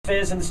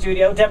Fizz in the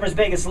studio. Denver's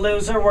biggest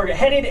loser. We're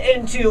headed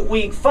into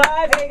week 5.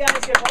 Hey guys,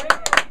 good morning.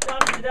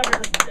 Don from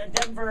the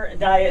Denver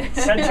Diet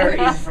Center.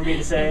 Easy for me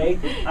to say.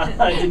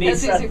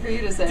 Denise, that's easy for you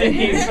to say.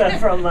 Denise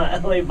from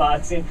LA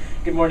Boxing.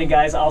 Good morning,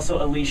 guys.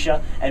 Also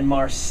Alicia and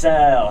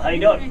Marcel. How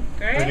you doing?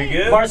 Great. Pretty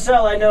good.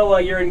 Marcel, I know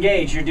you're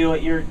engaged.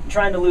 You're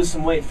trying to lose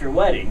some weight for your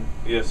wedding.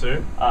 Yes,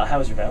 sir. How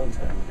was your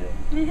Valentine's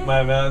Day?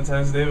 My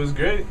Valentine's Day was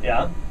great.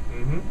 Yeah.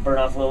 Burn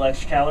off a little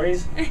extra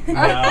calories. No.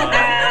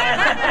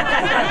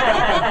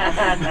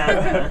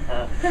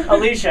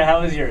 Alicia,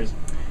 how was yours?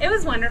 It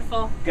was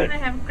wonderful. Good. I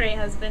have a great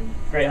husband.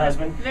 Great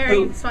husband. Very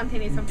Who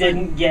spontaneous and fun.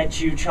 didn't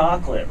get you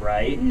chocolate,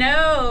 right?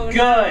 No.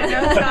 Good.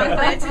 No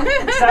chocolate.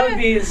 That would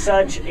be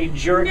such a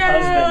jerk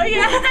husband.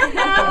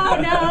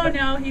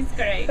 No, he's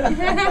great.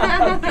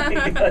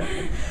 Okay,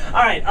 good.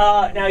 All right,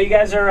 now you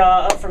guys are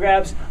up for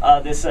grabs.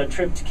 This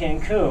trip to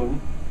Cancun,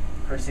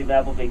 courtesy of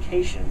Apple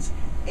Vacations.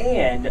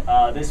 And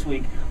this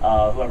week,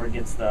 whoever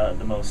gets the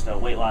most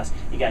weight loss,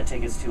 you got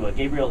tickets to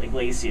Gabriel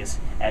Iglesias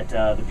at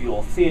the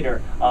Buell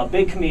Theater.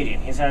 Big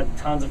comedian. He's had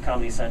tons of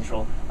Comedy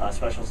Central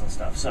specials and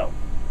stuff. So,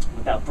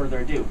 without further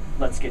ado,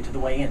 let's get to the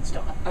weigh-ins,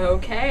 Dawn.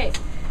 Okay.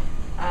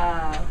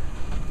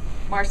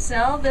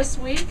 Marcel this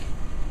week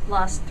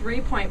lost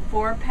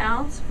 3.4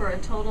 pounds for a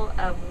total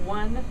of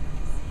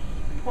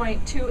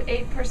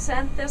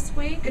 1.28% this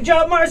week. Good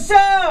job,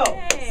 Marcel!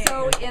 Hey.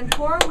 So in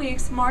 4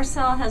 weeks,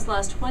 Marcel has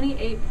lost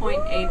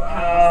 28.8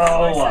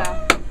 pounds. Oh.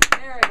 Marcel.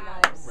 Very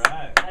nice.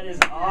 Right. That is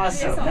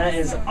awesome. That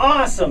is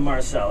awesome,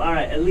 Marcel. All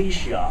right,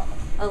 Alicia.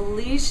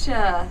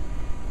 Alicia,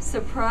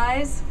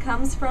 surprise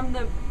comes from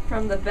the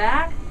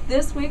back.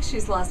 This week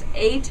she's lost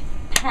 8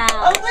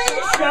 pounds.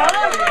 Alicia!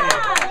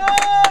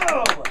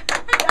 Oh,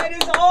 that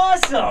is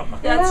awesome.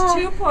 That's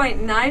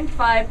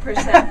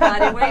 2.95%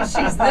 body weight.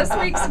 She's this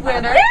week's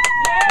winner.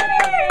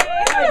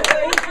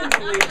 Congratulations,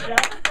 Alicia.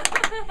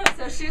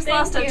 So she's Thank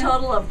lost a you.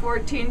 total of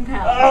 14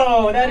 pounds.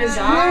 Oh, that is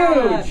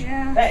Yeah. huge.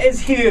 Yeah. That is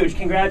huge.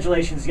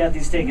 Congratulations. You got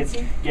these tickets.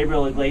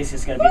 Gabriel Iglesias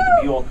is going to be at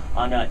the Buell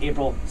on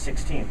April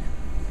 16th.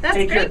 That's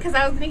Take great your- because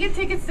I was going to get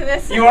tickets to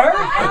this. You are? All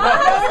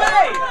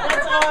right.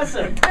 That's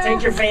awesome.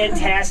 Take your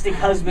fantastic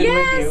husband with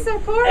Yes, you.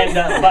 of course. And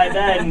by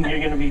then, you're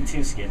going to be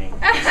too skinny.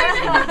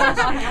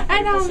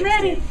 I know, I'm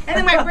ready. And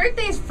then my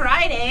birthday's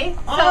Friday,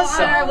 Awesome.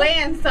 so on our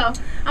way-in, so I'm All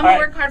going right. to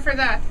work hard for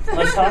that.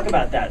 Let's talk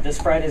about that. This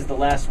Friday is the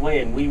last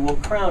weigh-in. We will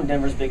crown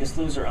Denver's biggest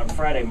loser on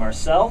Friday.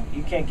 Marcel,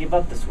 you can't give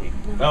up this week.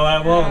 Oh,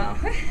 I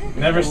won't.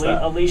 Never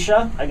stop.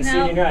 Alicia, I can see it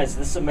No. in your eyes.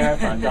 This is a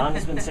marathon. Don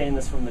has been saying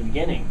this from the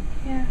beginning.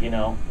 Yeah. You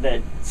know,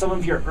 that some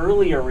of your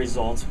earlier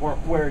results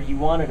weren't where you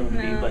wanted them to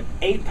be, No. but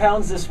 8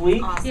 pounds this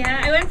week? Awesome.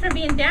 Yeah, I went from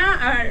being down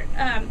or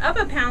up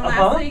a pound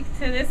last week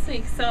to this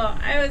week. So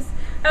I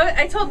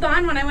told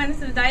Dawn when I went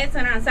into the diet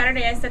center on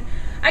Saturday, I said,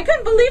 I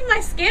couldn't believe my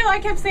scale. I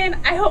kept saying,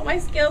 I hope my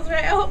scale's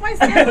right. I hope my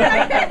scale's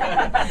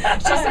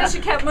right. She said she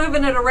kept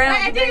moving it around.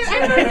 I to did. make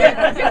I sure did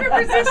that- different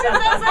positions. I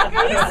was like,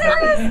 are you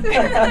serious?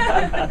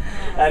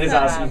 That is So,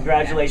 awesome.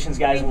 Congratulations,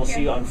 guys, and we'll Thank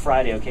see you. you on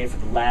Friday, okay, for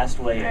the last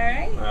weigh-in. All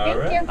right. All Thank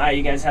right. you. All right,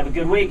 you guys have a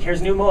good week.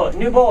 Here's new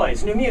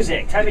boys, new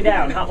music. Tie me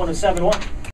down. Hot 107.1.